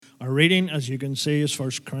Our reading, as you can see, is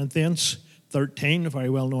 1 Corinthians 13, a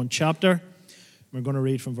very well-known chapter. We're going to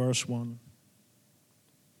read from verse 1.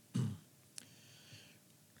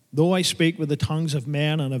 Though I speak with the tongues of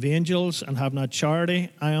men and of angels and have not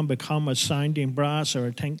charity, I am become a sounding brass or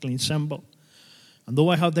a tinkling cymbal. And though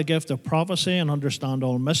I have the gift of prophecy and understand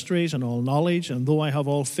all mysteries and all knowledge, and though I have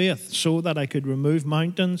all faith, so that I could remove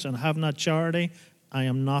mountains and have not charity, I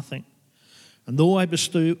am nothing. And though I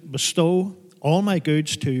bestow all my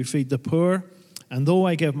goods to feed the poor, and though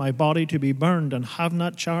I give my body to be burned and have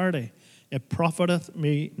not charity, it profiteth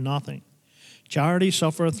me nothing. Charity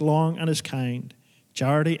suffereth long and is kind.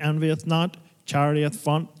 Charity envieth not, charity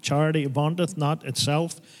vaunteth not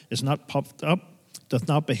itself, is not puffed up, doth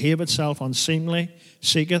not behave itself unseemly,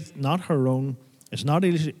 seeketh not her own, is not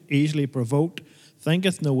easily provoked,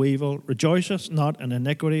 thinketh no evil, rejoiceth not in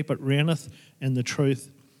iniquity, but reigneth in the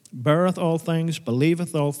truth, beareth all things,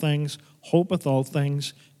 believeth all things, hopeth all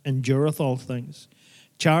things, endureth all things.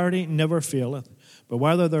 Charity never faileth, but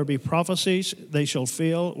whether there be prophecies, they shall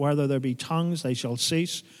fail, whether there be tongues, they shall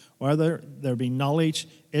cease, whether there be knowledge,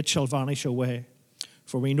 it shall vanish away.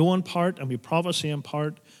 For we know in part, and we prophesy in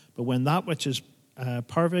part, but when that which is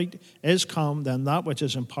perfect is come, then that which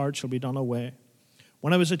is in part shall be done away.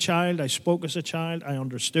 When I was a child, I spoke as a child, I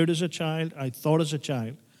understood as a child, I thought as a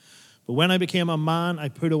child. But when I became a man, I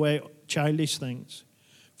put away childish things.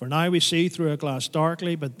 For now we see through a glass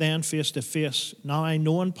darkly, but then face to face. Now I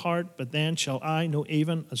know in part, but then shall I know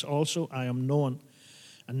even as also I am known.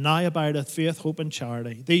 And now abideth faith, hope, and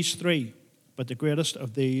charity. These three, but the greatest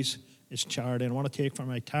of these is charity. And I want to take from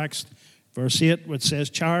my text, verse 8, which says,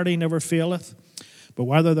 Charity never faileth, but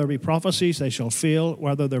whether there be prophecies, they shall fail.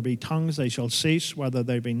 Whether there be tongues, they shall cease. Whether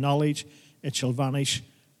there be knowledge, it shall vanish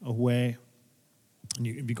away. And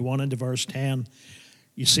if you go on into verse 10,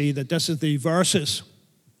 you see that this is the verses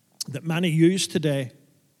that many use today,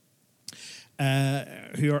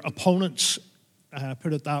 who are opponents,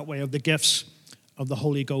 put it that way, of the gifts of the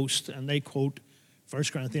Holy Ghost. And they quote 1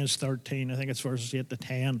 Corinthians 13, I think it's verses 8 to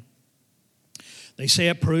 10. They say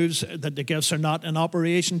it proves that the gifts are not in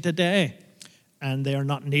operation today, and they are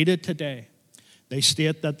not needed today. They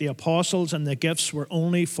state that the apostles and the gifts were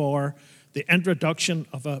only for the introduction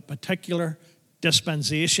of a particular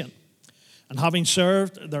dispensation. And having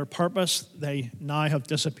served their purpose, they now have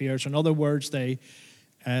disappeared. So in other words, they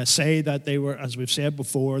say that they were, as we've said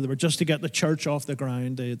before, they were just to get the church off the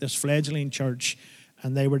ground, this fledgling church,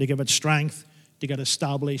 and they were to give it strength to get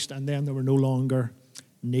established, and then they were no longer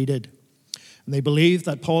needed. And they believed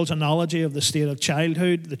that Paul's analogy of the state of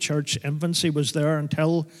childhood, the church infancy, was there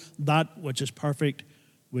until that which is perfect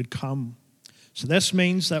would come. So this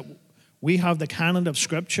means that we have the canon of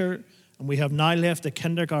Scripture, and we have now left the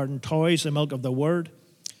kindergarten toys, the milk of the Word,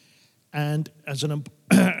 and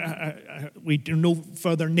we do no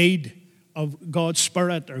further need of God's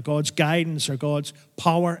Spirit or God's guidance or God's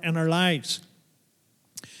power in our lives.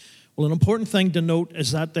 Well, an important thing to note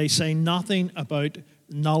is that they say nothing about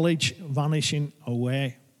knowledge vanishing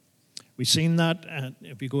away. We've seen that.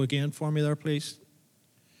 If you go again for me there, please.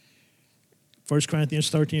 1 Corinthians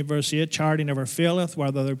 13, verse 8, Charity never faileth.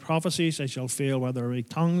 Whether there be prophecies, they shall fail. Whether there be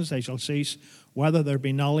tongues, they shall cease. Whether there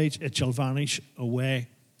be knowledge, it shall vanish away.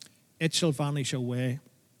 It shall vanish away.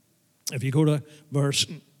 If you go to verse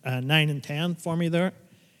 9 and 10 for me there,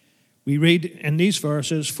 we read in these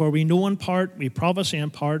verses, For we know in part, we prophesy in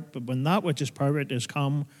part, but when that which is perfect is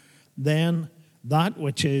come, then that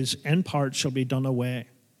which is in part shall be done away.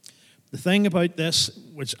 The thing about this,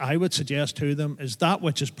 which I would suggest to them, is that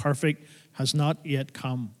which is perfect has not yet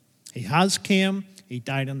come. He has came, he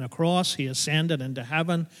died on the cross, he ascended into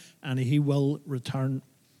heaven, and he will return.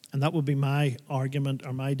 And that would be my argument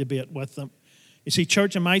or my debate with them. You see,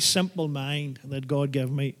 church, in my simple mind that God gave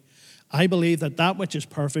me, I believe that that which is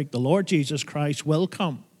perfect, the Lord Jesus Christ, will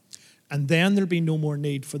come. And then there'll be no more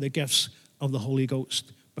need for the gifts of the Holy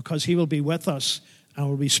Ghost, because he will be with us and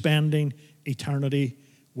will be spending eternity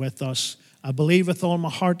with us. I believe with all my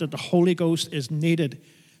heart that the Holy Ghost is needed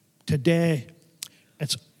today.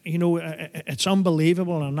 It's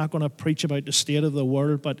unbelievable, and I'm not going to preach about the state of the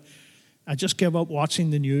world, but I just give up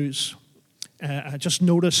watching the news. I just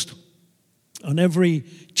noticed on every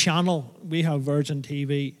channel, we have Virgin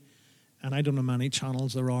TV, and I don't know how many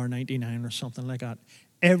channels there are, 99 or something like that.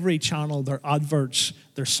 Every channel, their adverts,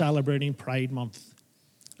 they're celebrating Pride Month.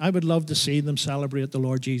 I would love to see them celebrate the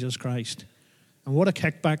Lord Jesus Christ. And what a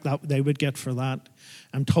kickback that they would get for that.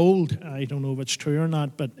 I'm told, I don't know if it's true or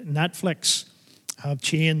not, but Netflix have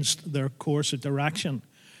changed their course of direction.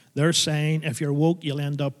 They're saying if you're woke, you'll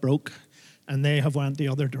end up broke. And they have went the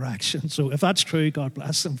other direction. So if that's true, God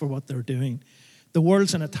bless them for what they're doing. The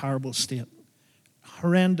world's in a terrible state.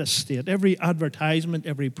 horrendous state. Every advertisement,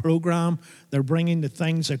 every program, they're bringing the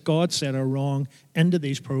things that God said are wrong into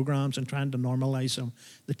these programs and trying to normalize them.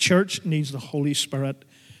 The church needs the Holy Spirit,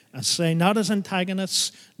 I say, not as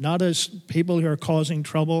antagonists, not as people who are causing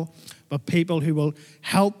trouble, but people who will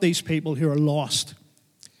help these people who are lost,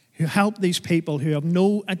 who help these people who have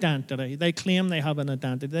no identity. They claim they have an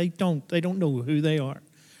identity. They don't. They don't know who they are,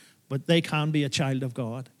 but they can be a child of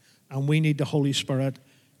God, and we need the Holy Spirit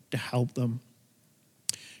to help them.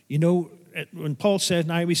 You know, when Paul says,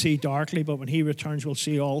 now we see darkly, but when he returns, we'll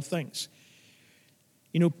see all things.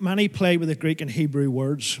 You know, many play with the Greek and Hebrew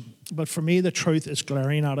words, but for me, the truth is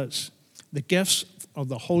glaring at us. The gifts of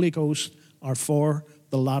the Holy Ghost are for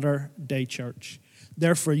the latter-day church.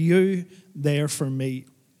 They're for you, they're for me.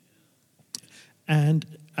 And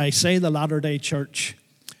I say the latter-day church.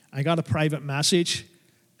 I got a private message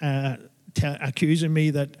accusing me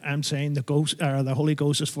that I'm saying the Holy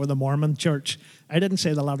Ghost is for the Mormon church. I didn't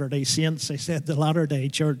say the Latter-day Saints. I said the latter-day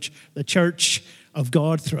church, the church of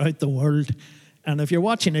God throughout the world. And if you're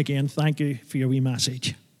watching again, thank you for your wee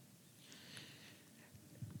message.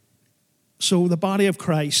 So the body of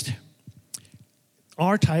Christ,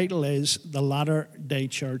 our title is the latter-day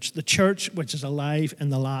church, the church which is alive in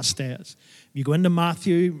the last days. If you go into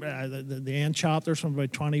Matthew, the end chapters from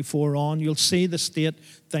about 24 on, you'll see the state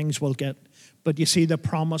things will get. But you see the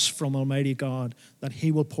promise from Almighty God that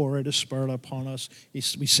he will pour out his Spirit upon us. We've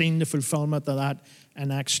seen the fulfillment of that in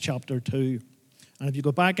Acts chapter 2. And if you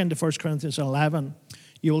go back into 1 Corinthians 11,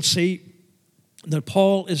 you will see that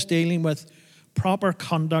Paul is dealing with proper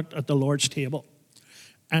conduct at the Lord's table.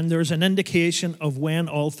 And there's an indication of when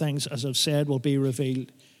all things, as I've said, will be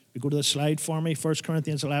revealed. You go to the slide for me, 1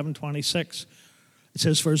 Corinthians 11:26. It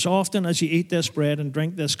says, for as often as you eat this bread and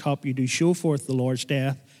drink this cup, you do show forth the Lord's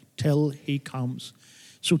death till he comes.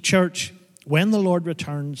 So church, when the Lord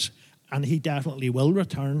returns, and he definitely will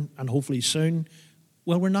return, and hopefully soon,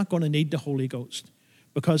 well, we're not going to need the Holy Ghost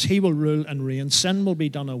because he will rule and reign. Sin will be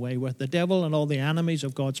done away with. The devil and all the enemies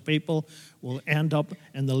of God's people will end up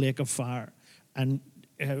in the lake of fire, and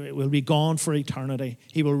it will be gone for eternity.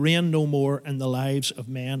 He will reign no more in the lives of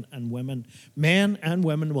men and women. Men and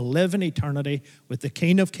women will live in eternity with the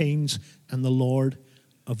King of Kings and the Lord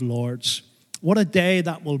of Lords. What a day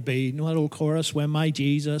that will be. You know that old chorus, when my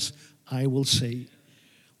Jesus I will see.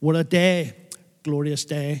 What a day, glorious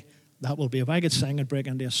day that will be. If I could sing and break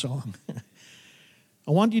into a song.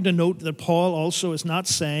 I want you to note that Paul also is not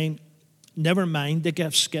saying, never mind the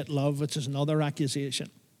gifts, get love, which is another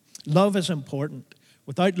accusation. Love is important.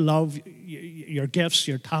 Without love, your gifts,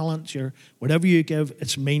 your talents, your whatever you give,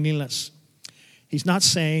 it's meaningless. He's not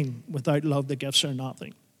saying without love the gifts are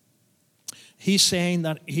nothing. He's saying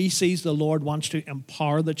that he sees the Lord wants to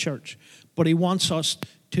empower the church, but he wants us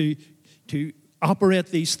to operate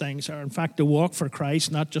these things, or in fact to walk for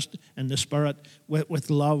Christ, not just in the Spirit, with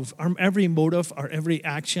love. Every motive or every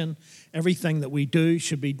action, everything that we do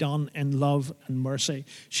should be done in love and mercy,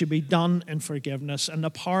 should be done in forgiveness. And the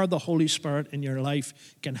power of the Holy Spirit in your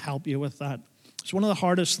life can help you with that. It's one of the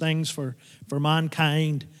hardest things for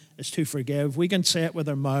mankind is to forgive. We can say it with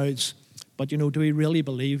our mouths, but do we really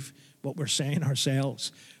believe what we're saying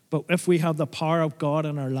ourselves? But if we have the power of God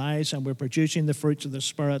in our lives and we're producing the fruits of the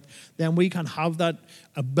Spirit, then we can have that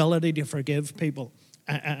ability to forgive people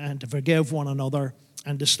and to forgive one another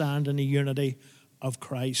and to stand in the unity of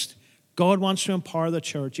Christ. God wants to empower the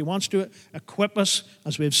church. He wants to equip us,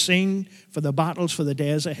 as we've seen, for the battles for the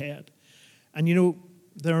days ahead. And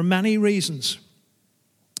there are many reasons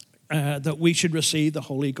that we should receive the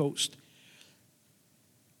Holy Ghost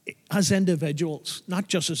as individuals, not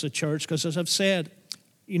just as a church, because as I've said,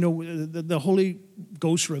 the Holy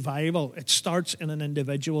Ghost revival, it starts in an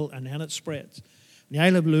individual and then it spreads. In the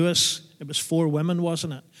Isle of Lewis, it was 4 women,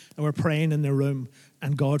 wasn't it? They were praying in their room,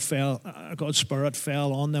 and God's Spirit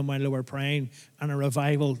fell on them while they were praying, and a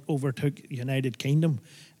revival overtook the United Kingdom.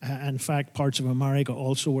 In fact, parts of America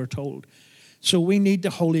also were told. So we need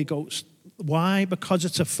the Holy Ghost. Why? Because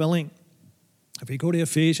it's a filling. If you go to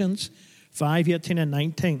Ephesians 5:18 and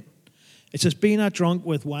 19, it says, be not drunk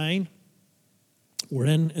with wine,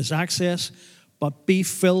 wherein is access, but be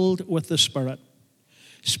filled with the Spirit,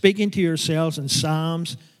 speaking to yourselves in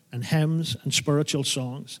psalms and hymns and spiritual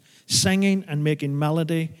songs, singing and making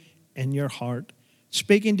melody in your heart,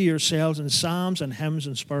 speaking to yourselves in psalms and hymns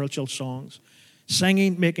and spiritual songs,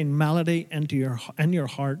 singing, making melody in your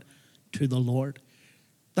heart to the Lord.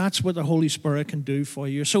 That's what the Holy Spirit can do for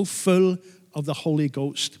you. You're so full of the Holy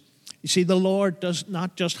Ghost. You see, the Lord does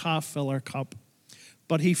not just half fill our cup,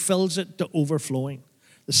 but he fills it to overflowing.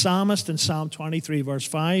 The psalmist in Psalm 23, verse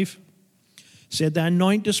 5, said, thou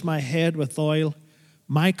anointest my head with oil,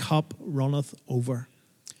 my cup runneth over.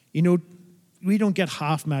 You know, we don't get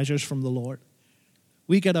half measures from the Lord.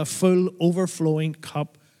 We get a full overflowing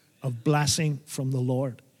cup of blessing from the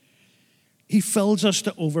Lord. He fills us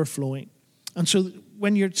to overflowing. And so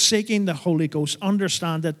when you're seeking the Holy Ghost,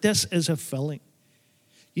 understand that this is a filling.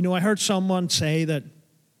 You know, I heard someone say that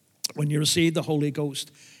when you receive the Holy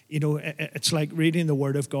Ghost, you know, it's like reading the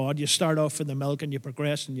Word of God. You start off with the milk and you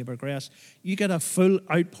progress and you progress. You get a full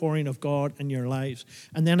outpouring of God in your lives.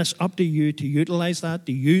 And then it's up to you to utilize that,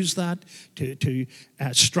 to use that, to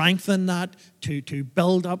strengthen that, to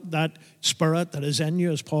build up that spirit that is in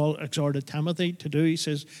you, as Paul exhorted Timothy to do. He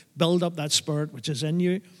says, build up that spirit which is in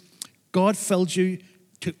you. God fills you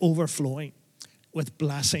to overflowing with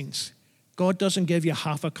blessings. God doesn't give you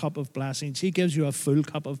half a cup of blessings. He gives you a full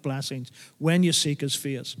cup of blessings when you seek his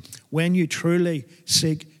face, when you truly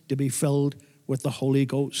seek to be filled with the Holy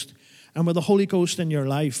Ghost. And with the Holy Ghost in your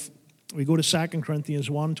life, we go to 2 Corinthians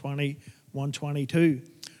 1:20, 1:22.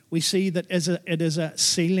 We see that it is a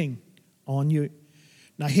sealing on you.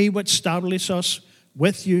 Now he which established us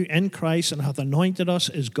with you in Christ and hath anointed us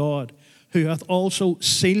is God, who hath also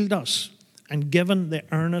sealed us and given the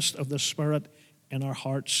earnest of the Spirit in our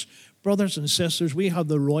hearts. Brothers and sisters, we have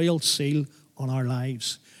the royal seal on our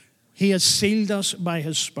lives. He has sealed us by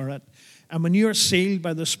his Spirit. And when you're sealed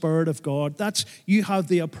by the Spirit of God, you have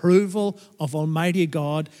the approval of Almighty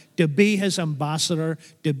God to be his ambassador,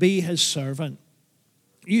 to be his servant.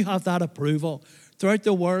 You have that approval. Throughout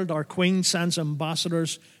the world, our Queen sends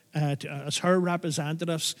ambassadors as her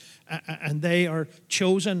representatives, and they are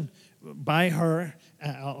chosen by her.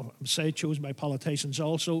 I'll say chosen by politicians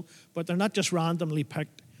also, but they're not just randomly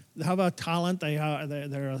picked. They have a talent.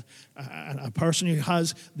 They're a person who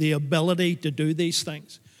has the ability to do these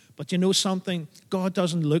things. But you know something? God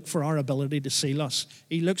doesn't look for our ability to seal us.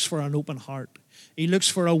 He looks for an open heart. He looks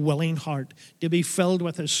for a willing heart to be filled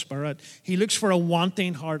with his Spirit. He looks for a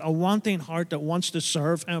wanting heart that wants to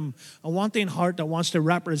serve him, a wanting heart that wants to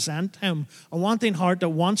represent him, a wanting heart that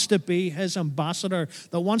wants to be his ambassador,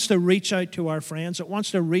 that wants to reach out to our friends, that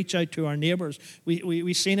wants to reach out to our neighbors.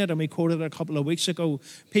 We seen it and we quoted it a couple of weeks ago.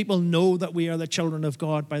 People know that we are the children of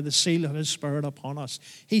God by the seal of his Spirit upon us.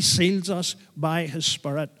 He seals us by his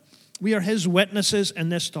Spirit. We are his witnesses in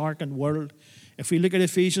this darkened world. If we look at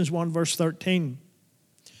Ephesians 1 verse 13,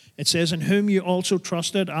 it says, in whom you also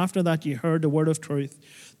trusted, after that you heard the word of truth,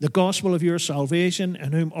 the gospel of your salvation,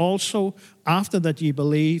 in whom also, after that ye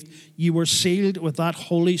believed, you were sealed with that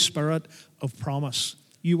Holy Spirit of promise.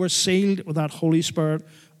 You were sealed with that Holy Spirit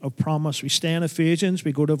of promise. We stay in Ephesians,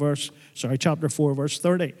 we go to chapter 4, verse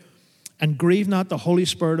 30. And grieve not the Holy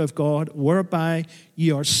Spirit of God, whereby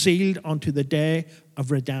ye are sealed unto the day of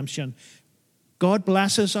redemption. God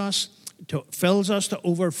blesses us, fills us to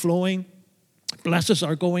overflowing, blesses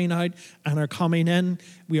our going out and our coming in.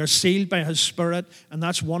 We are sealed by his Spirit, and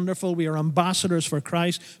that's wonderful. We are ambassadors for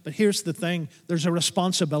Christ. But here's the thing, there's a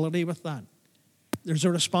responsibility with that. There's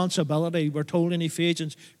a responsibility. We're told in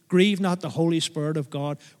Ephesians, grieve not the Holy Spirit of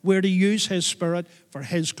God. We're to use his Spirit for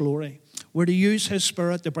his glory. We're to use his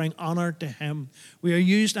Spirit to bring honor to him. We are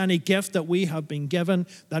used any gift that we have been given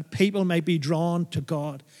that people may be drawn to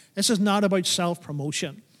God. This is not about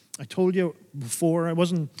self-promotion. I told you before, I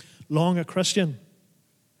wasn't long a Christian,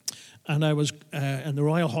 and I was in the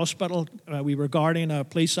Royal Hospital. We were guarding a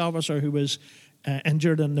police officer who was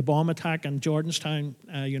injured in the bomb attack in Georgetown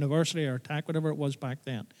University, or attack, whatever it was back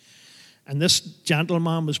then. And this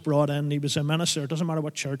gentleman was brought in. He was a minister. It doesn't matter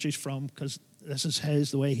what church he's from, because this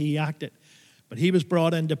is the way he acted. But he was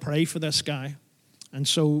brought in to pray for this guy. And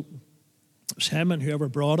so it was him and whoever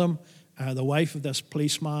brought him, the wife of this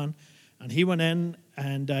policeman. And he went in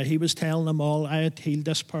and he was telling them all, I had healed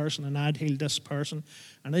this person and I had healed this person.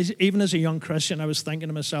 And even as a young Christian, I was thinking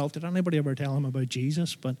to myself, did anybody ever tell him about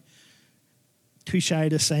Jesus? But too shy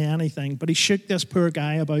to say anything. But he shook this poor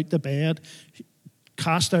guy about the bed,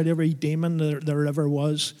 cast out every demon there ever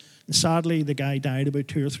was. And sadly, the guy died about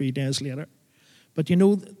 2 or 3 days later. But you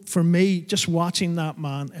know, for me, just watching that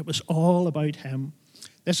man, it was all about him.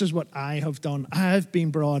 This is what I have done. I have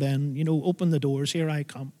been brought in, open the doors, here I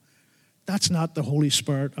come. That's not the Holy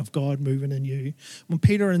Spirit of God moving in you. When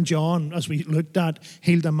Peter and John, as we looked at,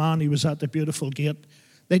 healed a man who was at the beautiful gate,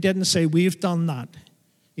 they didn't say, we've done that.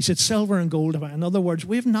 He said, silver and gold have I. In other words,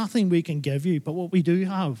 we have nothing we can give you, but what we do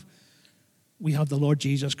have, we have the Lord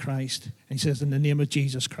Jesus Christ. And he says, in the name of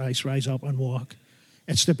Jesus Christ, rise up and walk.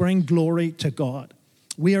 It's to bring glory to God.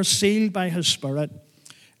 We are sealed by his Spirit.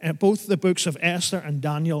 In both the books of Esther and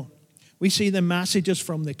Daniel, we see the messages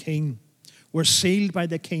from the king. We're sealed by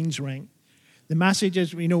the king's ring. The message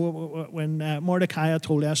is, when Mordecai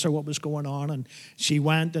told Esther what was going on, and she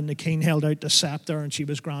went, and the king held out the scepter, and she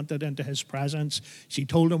was granted into his presence. She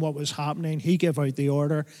told him what was happening. He gave out the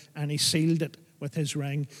order, and he sealed it with his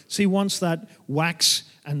ring. See, once that wax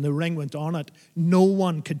and the ring went on it, no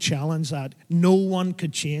one could challenge that. No one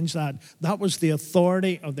could change that. That was the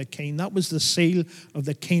authority of the king. That was the seal of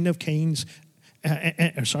the King of Kings.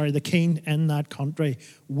 The king in that country.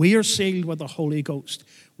 We are sealed with the Holy Ghost.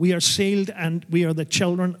 We are sealed, and we are the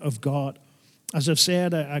children of God. As I've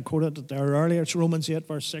said, I quoted it there earlier, it's Romans 8,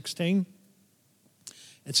 verse 16.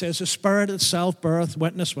 It says, the Spirit itself beareth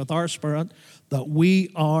witness with our spirit that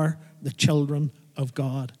we are the children of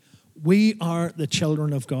God. We are the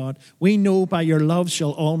children of God. We know by your love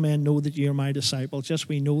shall all men know that ye are my disciples. Yes,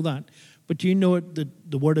 we know that. But do you know what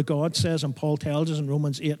the Word of God says, and Paul tells us in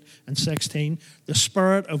Romans 8 and 16, the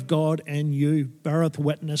Spirit of God in you beareth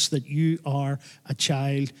witness that you are a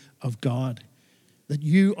child of God. That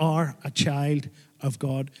you are a child of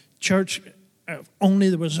God. Church, only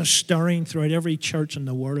there was a stirring throughout every church in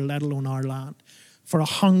the world, let alone our land, for a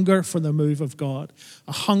hunger for the move of God.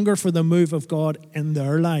 A hunger for the move of God in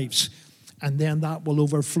their lives. And then that will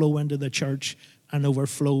overflow into the church and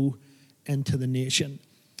overflow into the nation.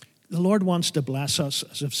 The Lord wants to bless us,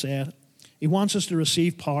 as I've said. He wants us to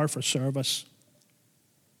receive power for service.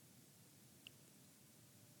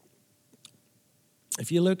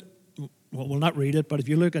 If you look, well, we'll not read it, but if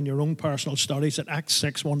you look in your own personal studies at Acts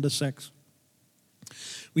 6, 1-6,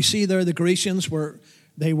 we see there the Grecians were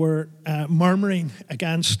murmuring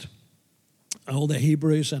against all the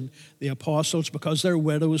Hebrews and the apostles because their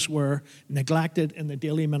widows were neglected in the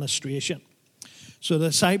daily ministration. So the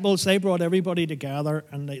disciples, they brought everybody together,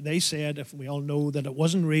 and they said, if we all know, that it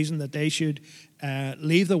wasn't reason that they should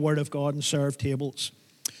leave the Word of God and serve tables.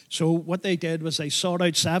 So what they did was they sought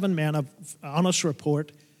out 7 men of honest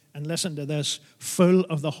report, and listen to this, full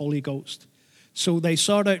of the Holy Ghost. So they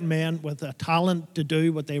sought out men with a talent to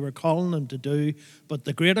do what they were calling them to do, but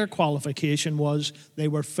the greater qualification was they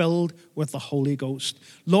were filled with the Holy Ghost.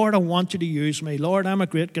 Lord, I want you to use me. Lord, I'm a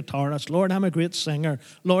great guitarist. Lord, I'm a great singer.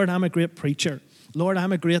 Lord, I'm a great preacher. Lord,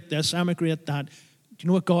 I'm a great this, I'm a great that. Do you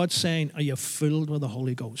know what God's saying? Are you filled with the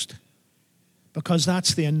Holy Ghost? Because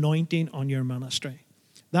that's the anointing on your ministry.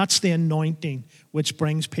 That's the anointing which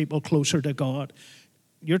brings people closer to God.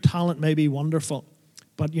 Your talent may be wonderful,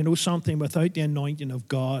 but you know something, without the anointing of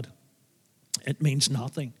God, it means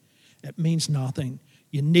nothing. It means nothing.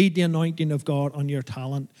 You need the anointing of God on your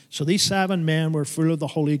talent. So these 7 men were full of the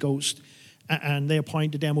Holy Ghost, and they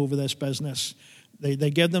appointed them over this business.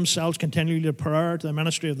 They give themselves continually to prayer, to the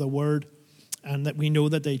ministry of the word, and that we know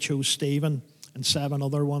that they chose Stephen and 7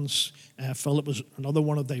 other ones. Philip was another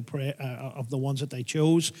one of the ones that they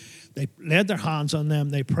chose. They laid their hands on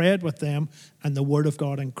them, they prayed with them, and the word of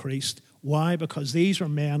God increased. Why? Because these were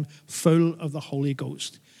men full of the Holy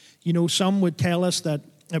Ghost. You know, some would tell us that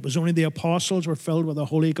it was only the apostles were filled with the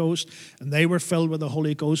Holy Ghost, and they were filled with the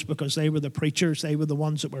Holy Ghost because they were the preachers, they were the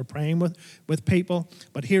ones that were praying with people.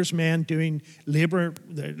 But here's men doing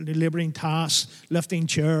laboring tasks, lifting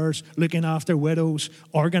chairs, looking after widows,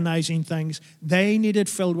 organizing things. They needed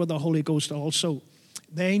filled with the Holy Ghost also.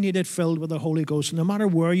 They needed filled with the Holy Ghost. No matter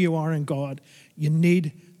where you are in God, you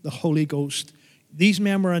need the Holy Ghost. These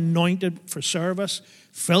men were anointed for service,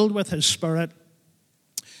 filled with His Spirit,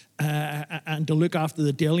 and to look after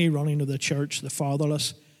the daily running of the church, the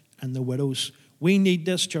fatherless and the widows. We need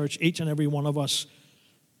this, church. Each and every one of us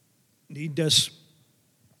need this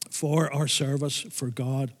for our service for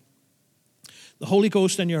God. The Holy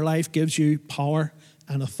Ghost in your life gives you power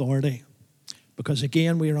and authority because,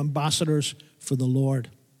 again, we are ambassadors for the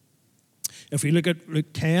Lord. If we look at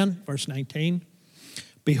Luke 10, verse 19,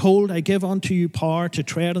 behold, I give unto you power to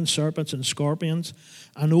tread on serpents and scorpions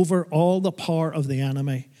and over all the power of the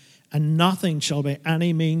enemy, and nothing shall by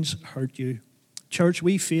any means hurt you. Church,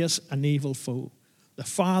 we face an evil foe, the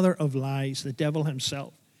father of lies, the devil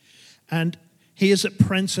himself. And he is a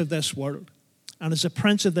prince of this world. And as a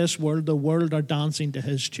prince of this world, the world are dancing to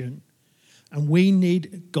his tune. And we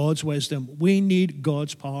need God's wisdom. We need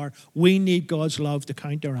God's power. We need God's love to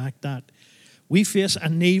counteract that. We face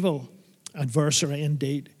an evil adversary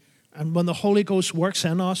indeed. And when the Holy Ghost works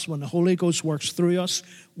in us, when the Holy Ghost works through us,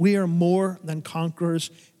 we are more than conquerors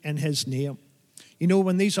in His name. You know,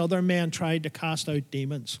 when these other men tried to cast out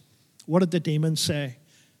demons, what did the demons say?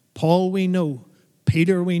 Paul we know,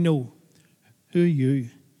 Peter we know, who are you?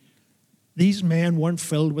 These men weren't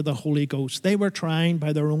filled with the Holy Ghost. They were trying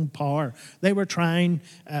by their own power. They were trying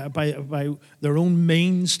by their own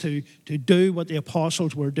means to do what the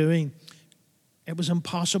apostles were doing. It was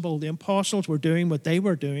impossible. The apostles were doing what they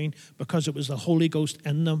were doing because it was the Holy Ghost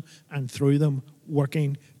in them and through them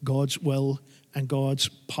working God's will and God's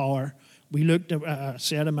power. We looked at,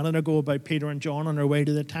 said a minute ago about Peter and John on their way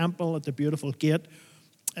to the temple at the beautiful gate.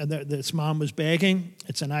 And this man was begging.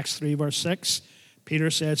 It's in Acts 3, verse 6. Peter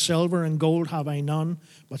said, "Silver and gold have I none,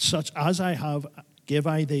 but such as I have give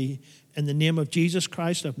I thee. In the name of Jesus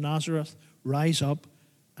Christ of Nazareth, rise up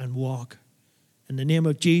and walk." In the name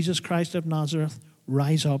of Jesus Christ of Nazareth,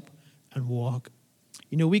 rise up and walk.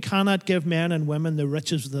 You know, we cannot give men and women the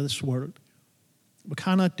riches of this world. We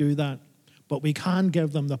cannot do that. But we can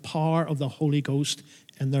give them the power of the Holy Ghost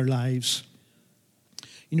in their lives.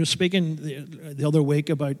 You know, speaking the other week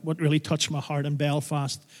about what really touched my heart in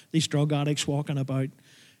Belfast, these drug addicts walking about.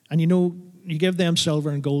 And you know, you give them silver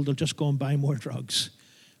and gold, they'll just go and buy more drugs.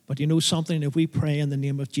 But you know something, if we pray in the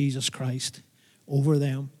name of Jesus Christ over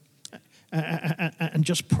them, and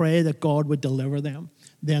just pray that God would deliver them,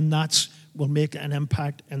 then that will make an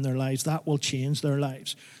impact in their lives. That will change their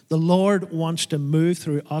lives. The Lord wants to move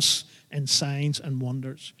through us in signs and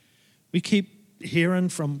wonders. We keep hearing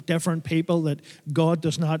from different people that God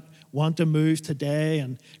does not want to move today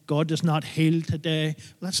and God does not heal today.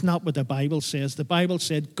 That's not what the Bible says. The Bible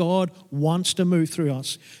said God wants to move through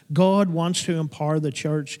us. God wants to empower the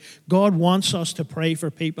church. God wants us to pray for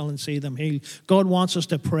people and see them healed. God wants us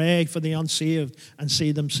to pray for the unsaved and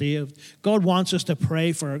see them saved. God wants us to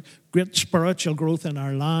pray for great spiritual growth in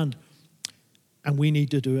our land, and we need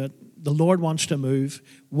to do it. The Lord wants to move.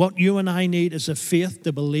 What you and I need is the faith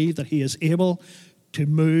to believe that He is able to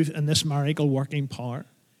move in this miracle working power.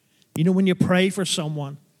 You know, when you pray for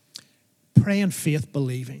someone, pray in faith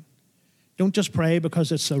believing. Don't just pray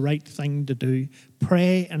because it's the right thing to do.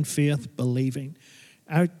 Pray in faith believing.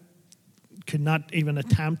 I could not even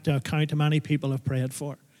attempt to count how many people I've prayed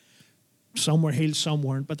for. Some were healed, some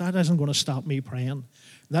weren't, but that isn't going to stop me praying.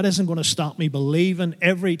 That isn't going to stop me believing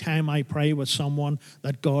every time I pray with someone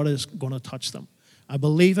that God is going to touch them. I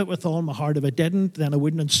believe it with all my heart. If I didn't, then I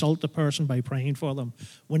wouldn't insult the person by praying for them.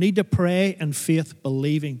 We need to pray in faith,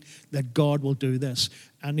 believing that God will do this.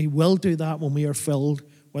 And He will do that when we are filled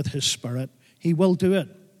with His Spirit. He will do it.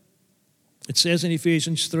 It says in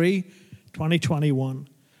Ephesians 3, 20-21,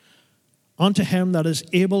 "Unto Him that is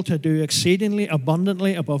able to do exceedingly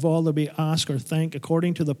abundantly above all that we ask or think,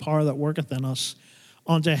 according to the power that worketh in us.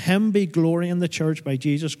 Unto Him be glory in the church by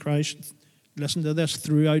Jesus Christ," listen to this,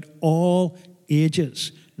 "throughout all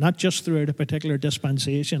ages," not just throughout a particular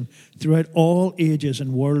dispensation, throughout all ages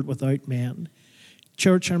and world without end.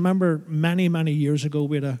 Church, I remember many, many years ago,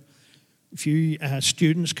 we had a few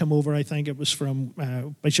students come over. I think it was from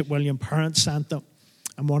Bishop William Parent sent them,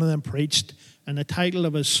 and one of them preached, and the title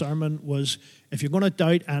of his sermon was, "If you're going to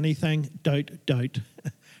doubt anything, doubt."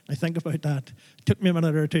 I think about that. It took me a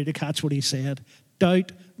minute or two to catch what he said.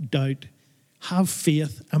 Doubt. Have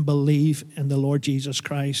faith and believe in the Lord Jesus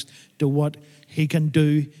Christ to what He can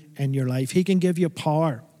do in your life. He can give you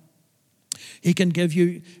power. He can give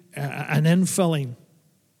you an infilling.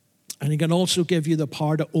 And He can also give you the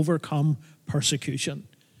power to overcome persecution.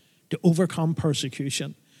 To overcome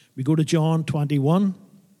persecution. We go to John 21,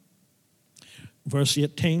 verse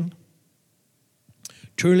 18.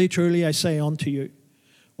 "Truly, truly, I say unto you,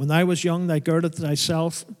 when thou wast young, thou girdest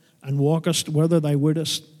thyself and walkest whither thou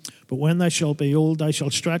wouldest. But when thou shalt be old, thou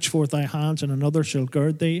shalt stretch forth thy hands, and another shall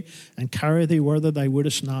gird thee and carry thee whither thou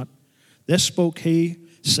wouldest not. This spoke He,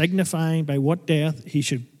 signifying by what death He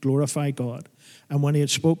should glorify God. And when He had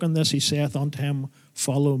spoken this, He saith unto him,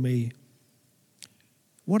 Follow me."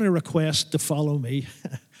 What a request to follow me.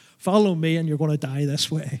 Follow me and you're going to die this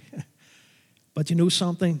way. But you know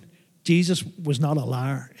something? Jesus was not a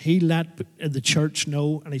liar. He let the church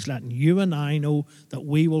know, and He's letting you and I know, that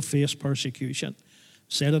we will face persecution.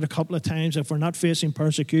 Said it a couple of times, if we're not facing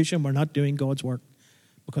persecution, we're not doing God's work,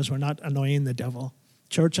 because we're not annoying the devil.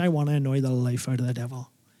 Church, I want to annoy the life out of the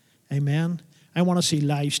devil. Amen? I want to see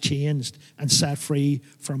lives changed and set free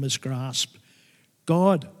from his grasp.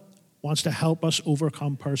 God wants to help us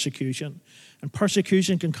overcome persecution. And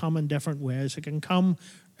persecution can come in different ways. It can come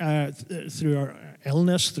through our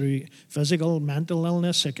illness, through physical, mental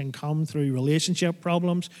illness. It can come through relationship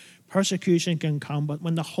problems. Persecution can come, but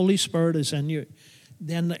when the Holy Spirit is in you,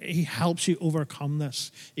 then He helps you overcome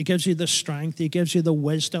this. He gives you the strength. He gives you the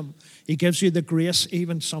wisdom. He gives you the grace,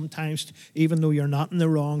 even sometimes, even though you're not in the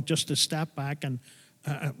wrong, just to step back and,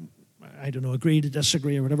 agree to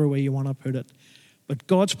disagree, or whatever way you want to put it. But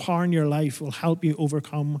God's power in your life will help you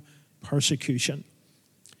overcome persecution.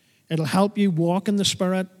 It'll help you walk in the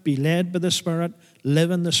Spirit, be led by the Spirit, live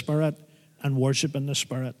in the Spirit, and worship in the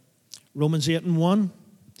Spirit. Romans 8:1.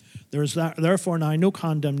 There is therefore now no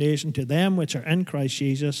condemnation to them which are in Christ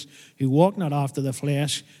Jesus, who walk not after the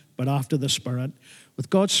flesh, but after the Spirit. With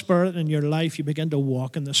God's Spirit in your life, you begin to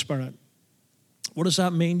walk in the Spirit. What does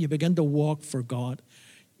that mean? You begin to walk for God.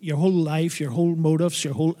 Your whole life, your whole motives,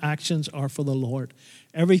 your whole actions are for the Lord.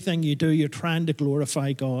 Everything you do, you're trying to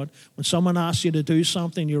glorify God. When someone asks you to do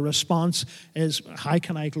something, your response is, how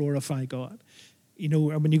can I glorify God? You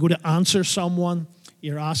know, when you go to answer someone,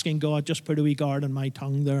 you're asking God, just put a wee guard on my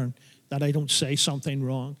tongue there, and that I don't say something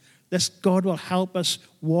wrong. This God will help us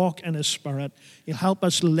walk in His Spirit. He'll help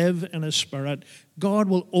us live in His Spirit. God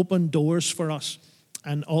will open doors for us,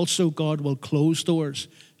 and also God will close doors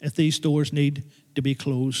if these doors need to be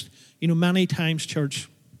closed. You know, many times, church,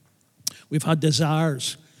 we've had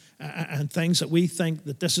desires and things that we think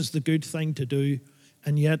that this is the good thing to do,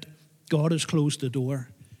 and yet God has closed the door.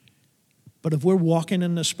 But if we're walking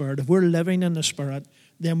in the Spirit, if we're living in the Spirit,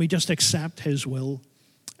 then we just accept His will.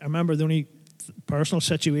 I remember the only personal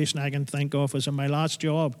situation I can think of was in my last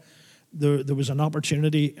job. There was an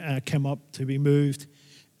opportunity came up to be moved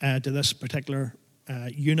to this particular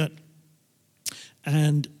unit.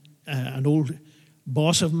 And an old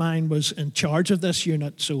boss of mine was in charge of this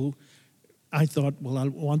unit, so I thought, well, I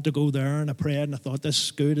want to go there, and I prayed, and I thought, this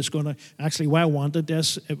is good. It's going to, actually, why I wanted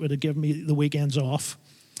this, it would have given me the weekends off.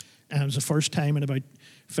 And it was the first time in about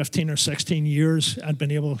 15 or 16 years I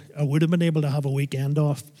would have been able to have a weekend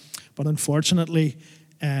off. But unfortunately,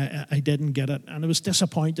 I didn't get it. And I was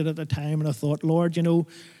disappointed at the time, and I thought, Lord, you know,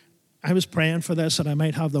 I was praying for this, that I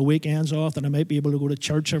might have the weekends off, that I might be able to go to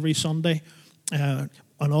church every Sunday.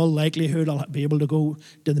 In all likelihood, I'll be able to go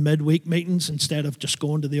to the midweek meetings instead of just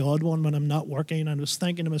going to the odd one when I'm not working. And I was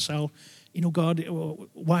thinking to myself, you know, God,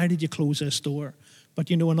 why did you close this door?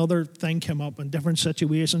 But, you know, another thing came up in different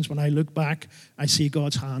situations. When I look back, I see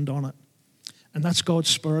God's hand on it. And that's God's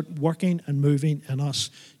Spirit working and moving in us.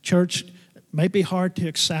 Church, it might be hard to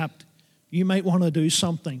accept. You might want to do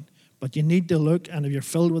something, but you need to look, and if you're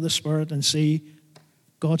filled with the Spirit, and see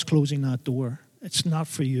God's closing that door. It's not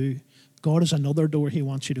for you. God has another door He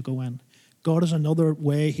wants you to go in. God has another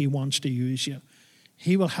way He wants to use you.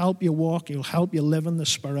 He will help you walk. He will help you live in the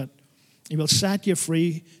Spirit. He will set you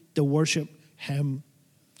free to worship Him.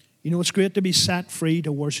 You know, it's great to be set free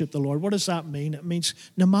to worship the Lord. What does that mean? It means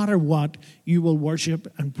no matter what, you will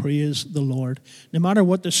worship and praise the Lord. No matter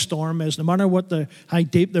what the storm is, no matter how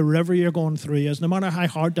deep the river you're going through is, no matter how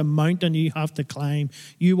hard the mountain you have to climb,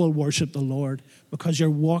 you will worship the Lord because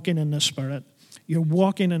you're walking in the Spirit. You're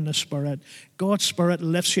walking in the Spirit. God's Spirit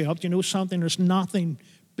lifts you up. You know something? There's nothing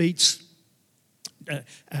beats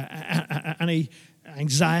any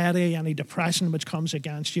anxiety, any depression which comes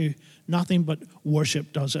against you. Nothing but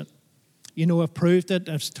worship does it. You know, I've proved it.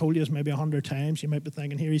 I've told you this maybe 100 times. You might be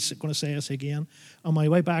thinking, here he's going to say this again. On my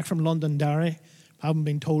way back from Londonderry, having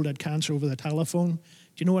been told I had cancer over the telephone, do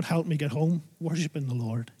you know what helped me get home? Worshiping the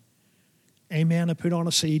Lord. Amen. I put on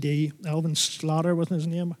a CD. Elvin Slaughter was his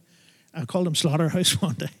name. I called him Slaughterhouse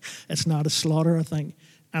one day. It's not a slaughter, I think.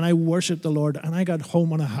 And I worshiped the Lord, and I got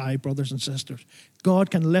home on a high, brothers and sisters.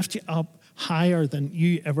 God can lift you up higher than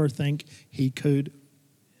you ever think He could.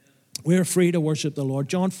 We're free to worship the Lord.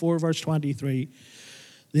 John 4, verse 23.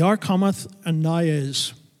 The hour cometh, and now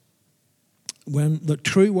is, when the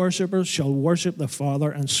true worshippers shall worship the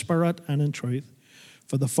Father in spirit and in truth.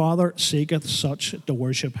 For the Father seeketh such to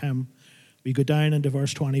worship Him. We go down into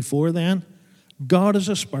verse 24 then. God is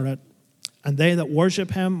a spirit, and they that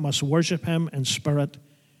worship Him must worship Him in spirit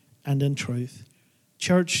and in truth.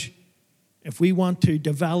 Church, if we want to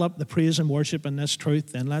develop the praise and worship in this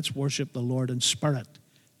truth, then let's worship the Lord in spirit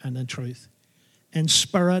and in truth. In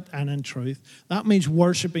spirit and in truth. That means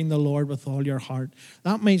worshiping the Lord with all your heart.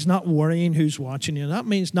 That means not worrying who's watching you. That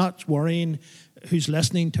means not worrying who's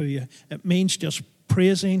listening to you. It means just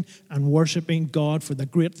praising and worshiping God for the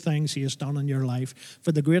great things He has done in your life,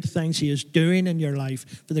 for the great things He is doing in your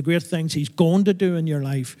life, for the great things He's going to do in your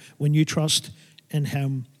life when you trust in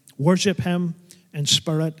Him. Worship Him in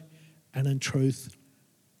spirit and in truth.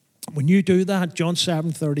 When you do that, John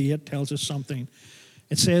 7:38 tells us something.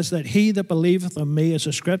 It says that he that believeth on me, as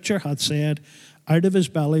the scripture hath said, out of his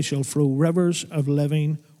belly shall flow rivers of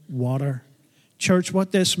living water. Church,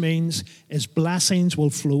 what this means is blessings will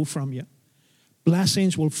flow from you.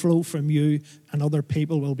 Blessings will flow from you, and other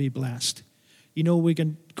people will be blessed. You know, we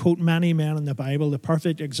can quote many men in the Bible. The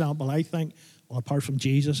perfect example, I think, well, apart from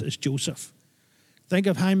Jesus, is Joseph. Think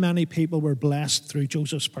of how many people were blessed through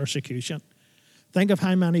Joseph's persecution. Think of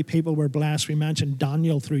how many people were blessed. We mentioned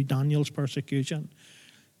Daniel through Daniel's persecution.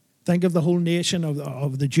 Think of the whole nation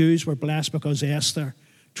of the Jews were blessed because Esther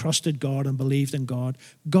trusted God and believed in God.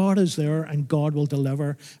 God is there and God will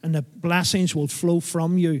deliver, and the blessings will flow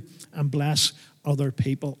from you and bless other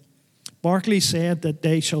people. Barclay said that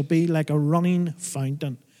they shall be like a running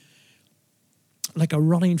fountain. Like a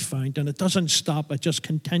running fountain. It doesn't stop. It just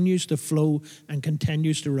continues to flow and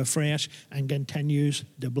continues to refresh and continues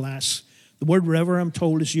to bless. The word river, I'm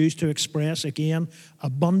told, is used to express, again,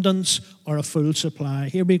 abundance or a full supply.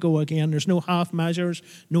 Here we go again. There's no half measures,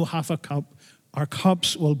 no half a cup. Our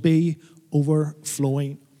cups will be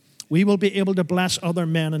overflowing. We will be able to bless other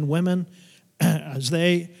men and women as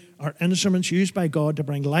they are instruments used by God to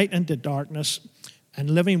bring light into darkness and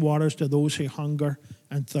living waters to those who hunger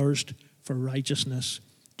and thirst for righteousness.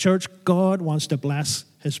 Church, God wants to bless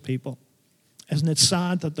his people. Isn't it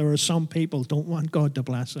sad that there are some people who don't want God to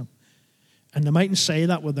bless them? And they mightn't say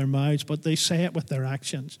that with their mouths, but they say it with their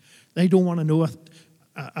actions. They don't want to know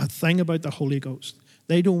a thing about the Holy Ghost.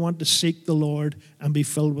 They don't want to seek the Lord and be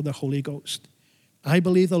filled with the Holy Ghost. I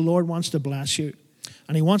believe the Lord wants to bless you.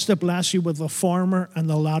 And he wants to bless you with the former and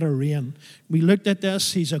the latter rain. We looked at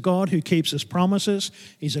this. He's a God who keeps his promises.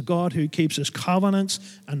 He's a God who keeps his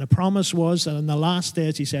covenants. And the promise was that in the last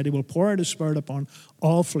days, he said, he will pour out his Spirit upon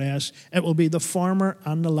all flesh. It will be the former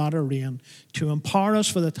and the latter rain to empower us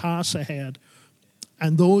for the tasks ahead.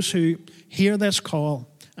 And those who hear this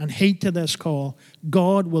call and heed to this call,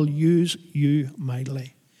 God will use you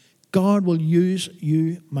mightily. God will use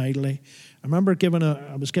you mightily. I remember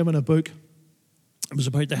I was given a book. It was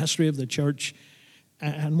about the history of the church.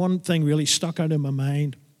 And one thing really stuck out in my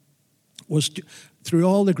mind was through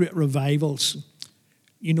all the great revivals,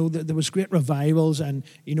 there was great revivals, and,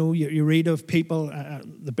 you read of people,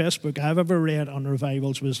 the best book I've ever read on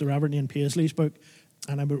revivals was the Reverend Ian Paisley's book,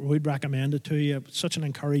 and I would recommend it to you. It's such an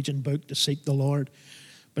encouraging book to seek the Lord.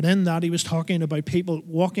 But in that, he was talking about people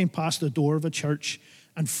walking past the door of a church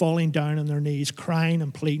and falling down on their knees, crying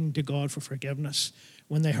and pleading to God for forgiveness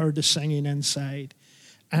when they heard the singing inside.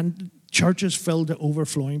 And churches filled to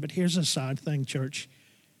overflowing. But here's the sad thing, church.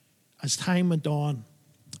 As time went on,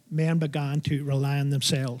 men began to rely on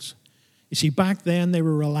themselves. You see, back then they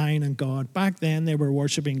were relying on God. Back then they were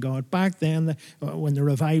worshiping God. Back then, when the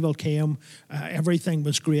revival came, everything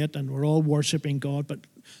was great and we're all worshiping God. But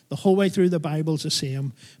the whole way through the Bible's the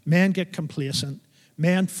same. Men get complacent.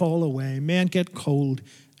 Men fall away. Men get cold.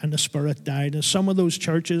 And the Spirit died. And some of those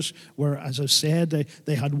churches were, as I said,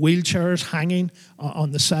 they had wheelchairs hanging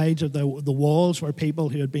on the sides of the walls where people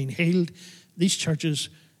who had been healed. These churches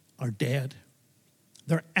are dead.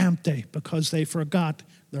 They're empty because they forgot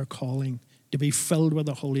their calling to be filled with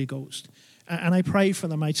the Holy Ghost. And I pray for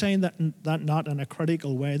them. I'm saying that not in a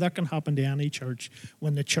critical way. That can happen to any church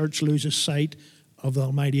when the church loses sight of the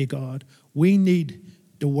Almighty God. We need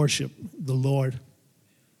to worship the Lord.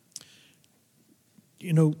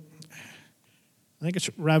 I think it's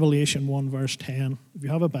Revelation 1, verse 10. If you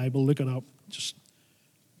have a Bible, look it up. Just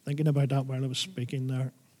thinking about that while I was speaking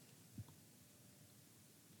there.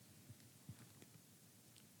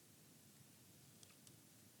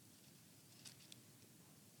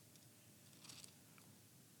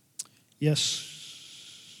 Yes,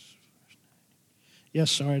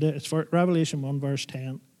 sorry. It's for Revelation 1, verse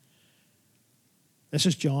 10. This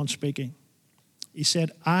is John speaking. He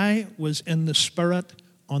said, I was in the Spirit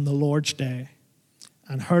on the Lord's day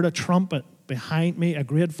and heard a trumpet behind me,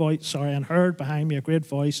 and heard behind me a great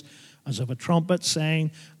voice as of a trumpet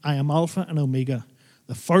saying, I am Alpha and Omega,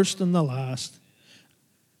 the first and the last.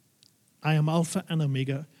 I am Alpha and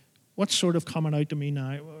Omega. What's sort of coming out to me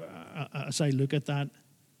now as I look at that?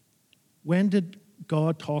 When did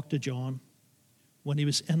God talk to John? When he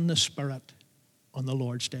was in the Spirit on the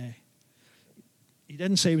Lord's day. He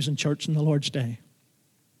didn't say he was in church on the Lord's day.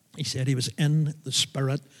 He said he was in the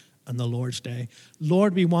Spirit on the Lord's day.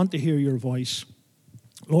 Lord, we want to hear your voice.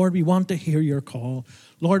 Lord, we want to hear your call.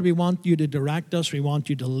 Lord, we want you to direct us. We want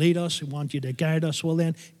you to lead us. We want you to guide us. Well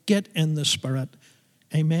then, get in the Spirit.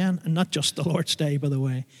 Amen? And not just the Lord's day, by the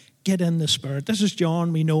way. Get in the Spirit. This is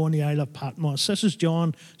John we know on the Isle of Patmos. This is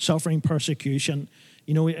John suffering persecution.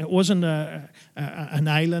 It wasn't an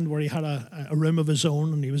island where he had a room of his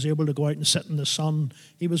own and he was able to go out and sit in the sun.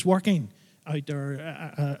 He was working out there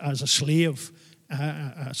as a slave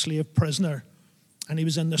prisoner. And he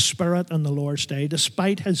was in the Spirit on the Lord's day,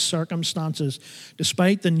 despite his circumstances,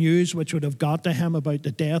 despite the news which would have got to him about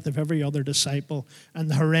the death of every other disciple and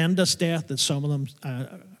the horrendous death that some of them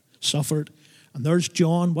suffered. And there's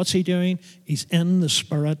John. What's he doing? He's in the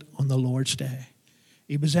Spirit on the Lord's day.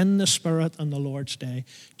 He was in the Spirit on the Lord's day.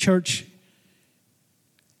 Church,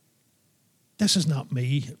 this is not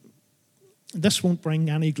me. This won't bring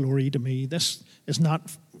any glory to me. This is not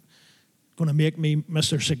going to make me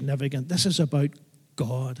Mr. Significant. This is about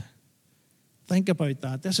God. Think about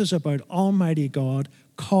that. This is about Almighty God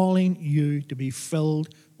calling you to be filled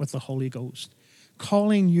with the Holy Ghost,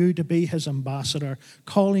 calling you to be his ambassador,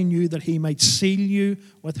 calling you that he might seal you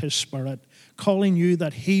with his Spirit, calling you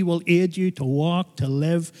that he will aid you to walk, to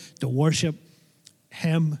live, to worship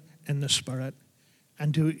him in the Spirit,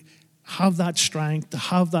 and to have that strength, to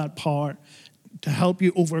have that power, to help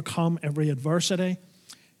you overcome every adversity,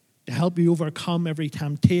 to help you overcome every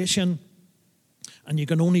temptation. And you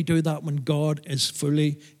can only do that when God is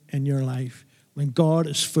fully in your life, when God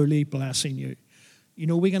is fully blessing you. You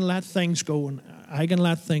know, we can let things go, and I can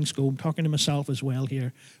let things go. I'm talking to myself as well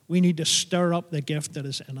here. We need to stir up the gift that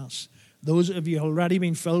is in us. Those of you already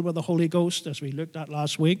been filled with the Holy Ghost, as we looked at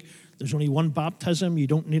last week, there's only one baptism. You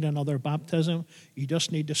don't need another baptism. You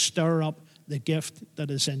just need to stir up the gift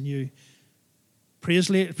that is in you. Praise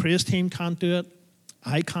team can't do it.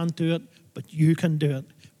 I can't do it, but you can do it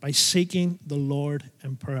by seeking the Lord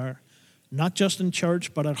in prayer. Not just in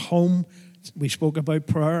church, but at home. We spoke about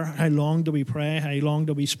prayer. How long do we pray? How long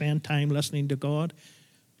do we spend time listening to God?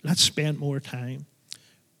 Let's spend more time.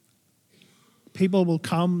 People will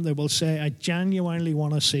come, they will say, I genuinely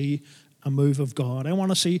want to see a move of God. I want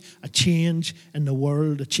to see a change in the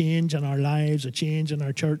world, a change in our lives, a change in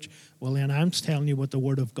our church. Well, then I'm telling you what the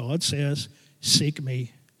Word of God says. Seek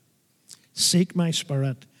me. Seek my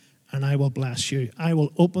Spirit, and I will bless you. I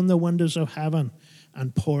will open the windows of heaven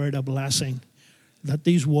and pour out a blessing that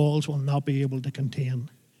these walls will not be able to contain.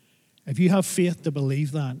 If you have faith to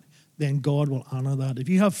believe that, then God will honor that. If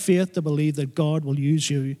you have faith to believe that God will use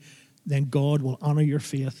you, then God will honor your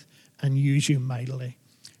faith and use you mightily.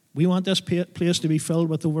 We want this place to be filled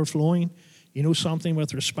with overflowing. You know something,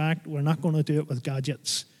 with respect, we're not going to do it with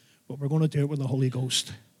gadgets, but we're going to do it with the Holy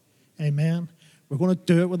Ghost. Amen. We're going to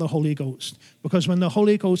do it with the Holy Ghost. Because when the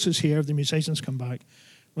Holy Ghost is here, the musicians come back.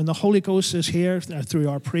 When the Holy Ghost is here, through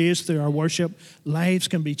our praise, through our worship, lives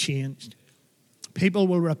can be changed. People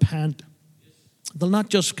will repent. They'll not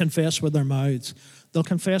just confess with their mouths. They'll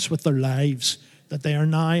confess with their lives that they are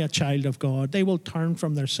now a child of God. They will turn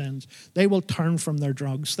from their sins. They will turn from their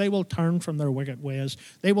drugs. They will turn from their wicked ways.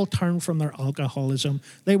 They will turn from their alcoholism.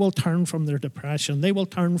 They will turn from their depression. They will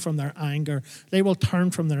turn from their anger. They will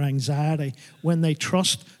turn from their anxiety when they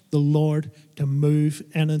trust the Lord to move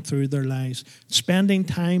in and through their lives. Spending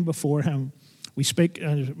time before him. We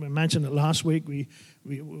mentioned it last week.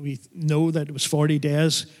 We know that it was 40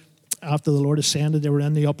 days after the Lord ascended. They were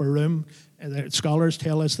in the upper room. The scholars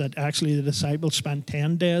tell us that actually the disciples spent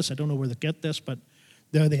 10 days. I don't know where they get this, but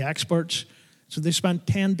they're the experts. So they spent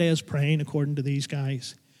 10 days praying, according to these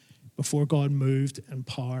guys, before God moved in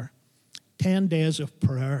power. 10 days of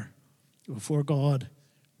prayer before God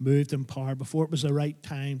moved in power, before it was the right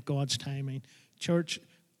time, God's timing. Church,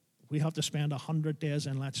 we have to spend 100 days,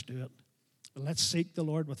 and let's do it. But let's seek the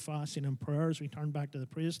Lord with fasting and prayer as we turn back to the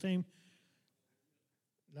praise team.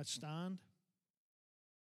 Let's stand.